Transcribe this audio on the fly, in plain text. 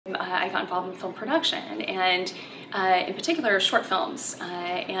I got involved in film production, and in particular short films.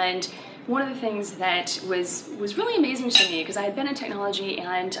 And one of the things that was really amazing to me, because I had been in technology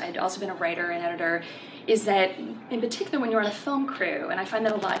and I'd also been a writer and editor, is that in particular when you're on a film crew, and I find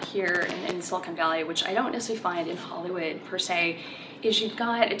that a lot here in Silicon Valley, which I don't necessarily find in Hollywood per se, is you've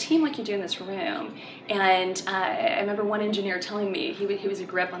got a team like you do in this room. And I remember one engineer telling me, he was a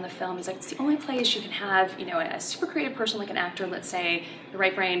grip on the film, he's like, it's the only place you can have, you know, a super creative person like an actor, let's say, the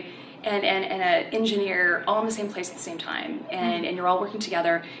right brain, and an engineer all in the same place at the same time, and you're all working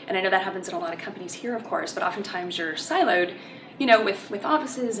together. And I know that happens in a lot of companies here, of course, but oftentimes you're siloed, you know, with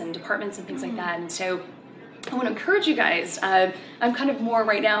offices and departments and things like that. And so I want to encourage you guys, I'm kind of more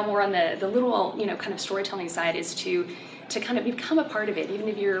right now, more on the literal, you know, kind of storytelling side, is to kind of become a part of it. Even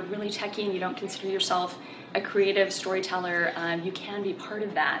if you're really techie and you don't consider yourself a creative storyteller, you can be part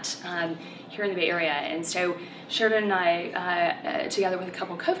of that here in the Bay Area. And so Sheridan and I, together with a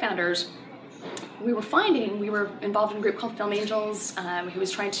couple co-founders, we were involved in a group called Film Angels, who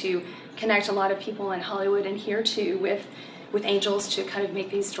was trying to connect a lot of people in Hollywood and here too with angels to kind of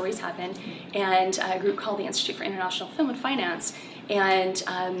make these stories happen, and a group called the Institute for International Film and Finance. And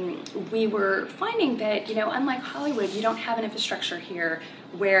we were finding that, you know, unlike Hollywood, you don't have an infrastructure here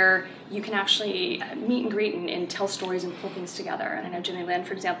where you can actually meet and greet and tell stories and pull things together. And I know Jenny Lynn,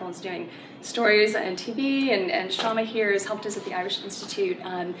 for example, is doing stories on TV, and Shama here has helped us at the Irish Institute,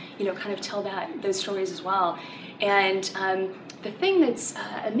 you know, kind of tell those stories as well. And the thing that's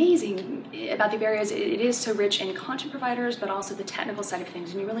amazing about the Bay Area is it is so rich in content providers, but also the technical side of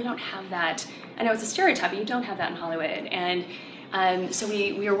things, and you really don't have that. I know it's a stereotype, but you don't have that in Hollywood. And so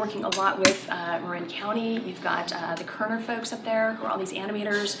we are working a lot with Marin County. You've got the Kerner folks up there, who are all these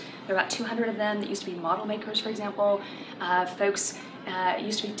animators. There are about 200 of them that used to be model makers, for example. Folks, it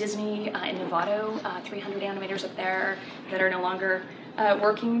used to be Disney in Novato, 300 animators up there that are no longer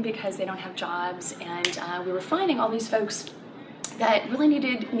working because they don't have jobs. And we were finding all these folks that really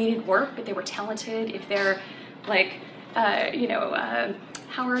needed work, but they were talented. If they're like, you know,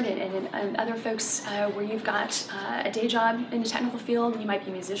 Howard and other folks where you've got a day job in the technical field, you might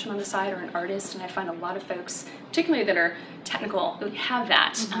be a musician on the side or an artist, and I find a lot of folks, particularly that are technical, who have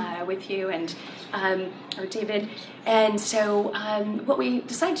that with you, and or David. And so what we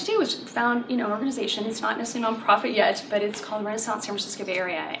decided to do was found, you know, an organization. It's not necessarily nonprofit yet, but it's called Renaissance San Francisco Bay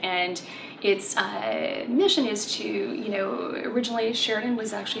Area, and its mission is to, you know, originally Sheridan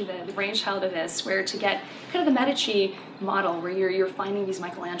was actually the brainchild of this, where to get kind of the Medici model, where you're finding these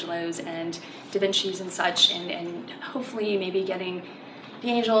Michelangelos and Da Vinci's and such, and hopefully maybe getting the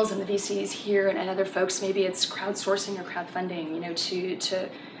angels and the VCs here and other folks, maybe it's crowdsourcing or crowdfunding, you know, to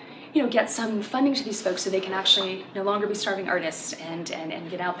you know, get some funding to these folks so they can actually no longer be starving artists and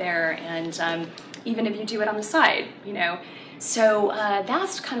get out there, and even if you do it on the side, you know. So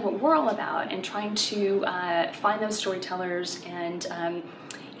that's kind of what we're all about, and trying to find those storytellers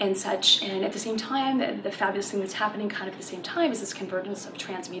and such. And at the same time, the fabulous thing that's happening kind of at the same time is this convergence of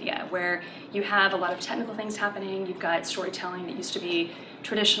transmedia, where you have a lot of technical things happening. You've got storytelling that used to be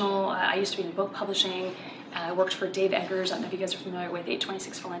traditional. I used to be in book publishing. I worked for Dave Eggers. I don't know if you guys are familiar with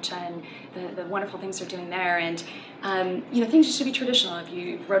 826 Valencia and the wonderful things they're doing there. And you know, things used to be traditional. If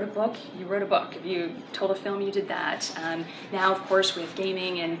you wrote a book, you wrote a book. If you told a film, you did that. Now, of course, with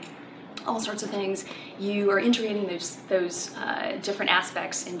gaming and all sorts of things, you are integrating those different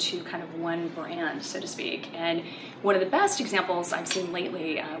aspects into kind of one brand, so to speak. And one of the best examples I've seen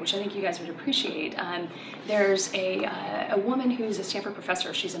lately, which I think you guys would appreciate, there's a woman who's a Stanford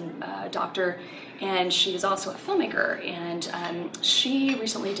professor. She's a doctor, and she is also a filmmaker. And she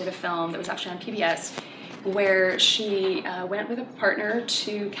recently did a film that was actually on PBS, where she went with a partner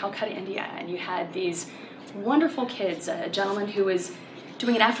to Calcutta, India, and you had these wonderful kids, a gentleman who was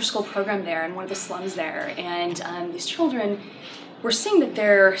doing an after-school program there in one of the slums there, and these children were seeing that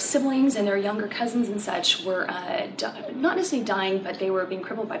their siblings and their younger cousins and such were not necessarily dying, but they were being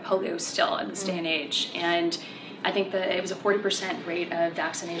crippled by polio still in this day and age. And I think that it was a 40% rate of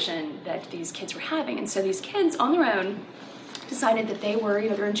vaccination that these kids were having. And so these kids on their own decided that they were, you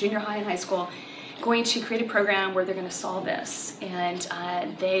know, they're in junior high and high school, going to create a program where they're going to solve this. And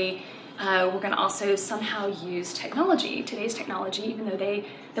we're going to also somehow use technology, today's technology, even though they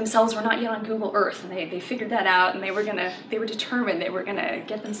themselves were not yet on Google Earth, and they figured that out, and they were determined they were going to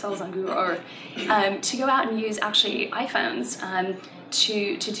get themselves on Google Earth, to go out and use actually iPhones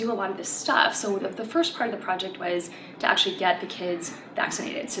to do a lot of this stuff. So the first part of the project was to actually get the kids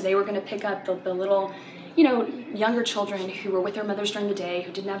vaccinated. So they were going to pick up the little, you know, younger children who were with their mothers during the day,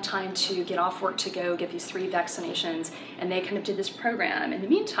 who didn't have time to get off work to go get these 3 vaccinations, and they kind of did this program. In the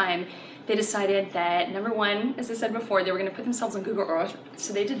meantime, they decided that, number one, as I said before, they were going to put themselves on Google Earth,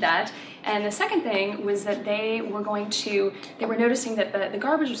 so they did that. And the second thing was that they were noticing that the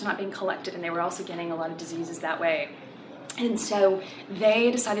garbage was not being collected, and they were also getting a lot of diseases that way. And so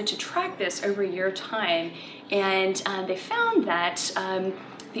they decided to track this over a year time, and they found that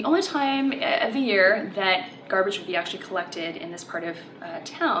the only time of the year that garbage would be actually collected in this part of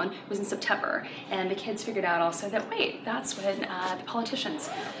town was in September. And the kids figured out also that, wait, that's when the politicians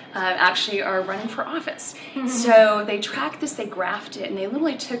actually are running for office. So they tracked this, they graphed it, and they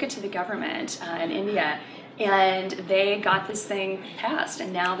literally took it to the government in India, and they got this thing passed,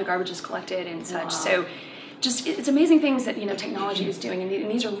 and now the garbage is collected and such. Wow. So just, it's amazing things that, technology is doing,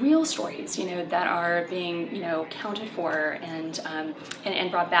 and these are real stories, that are being, counted for and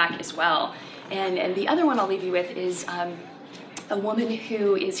brought back as well. And the other one I'll leave you with is a woman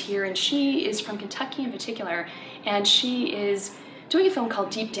who is here, and she is from Kentucky in particular, and she is doing a film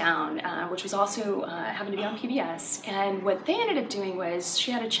called Deep Down, which was also happened to be on PBS. And what they ended up doing was she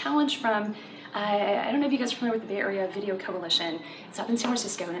had a challenge from I don't know if you guys are familiar with the Bay Area Video Coalition. It's up in San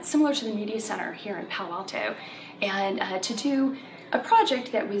Francisco, and it's similar to the Media Center here in Palo Alto. And to do a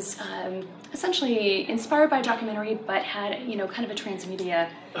project that was essentially inspired by a documentary, but had, kind of a transmedia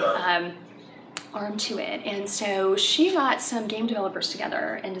arm to it. And so she got some game developers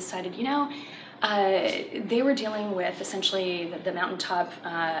together and decided, they were dealing with essentially the mountaintop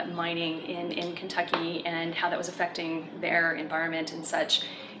mining in Kentucky and how that was affecting their environment and such.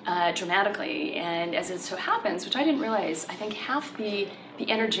 Dramatically, and as it so happens, which I didn't realize, I think half the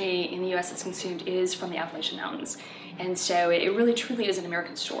energy in the US that's consumed is from the Appalachian Mountains. And so it really truly is an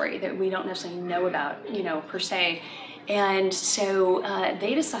American story that we don't necessarily know about, per se. And so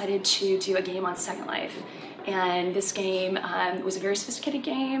they decided to do a game on Second Life. And this game was a very sophisticated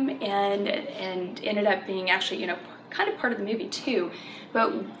game and ended up being actually, kind of part of the movie too.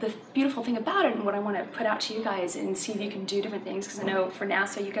 But the beautiful thing about it, and what I want to put out to you guys and see if you can do different things, because I know for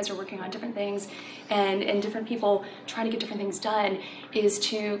NASA you guys are working on different things and different people trying to get different things done, is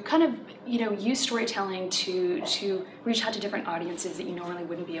to kind of use storytelling to reach out to different audiences that you normally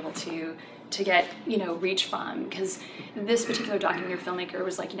wouldn't be able to get reach from. Because this particular documentary filmmaker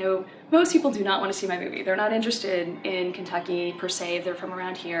was like, most people do not want to see my movie. They're not interested in Kentucky per se if they're from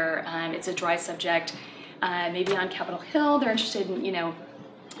around here. It's a dry subject. Maybe on Capitol Hill, they're interested in,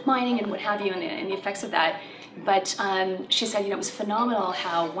 mining and what have you, and the effects of that. But she said, it was phenomenal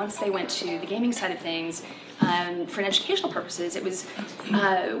how once they went to the gaming side of things, for educational purposes, it was,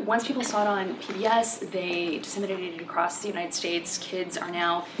 once people saw it on PBS, they disseminated it across the United States. Kids are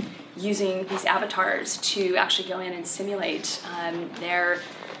now using these avatars to actually go in and simulate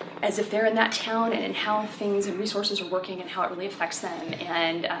as if they're in that town, and how things and resources are working and how it really affects them,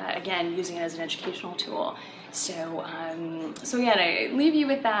 and again, using it as an educational tool. So, again, I leave you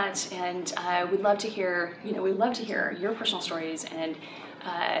with that, and we'd love to hear, your personal stories and,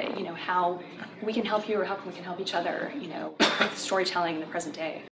 how we can help you or how we can help each other, with storytelling in the present day.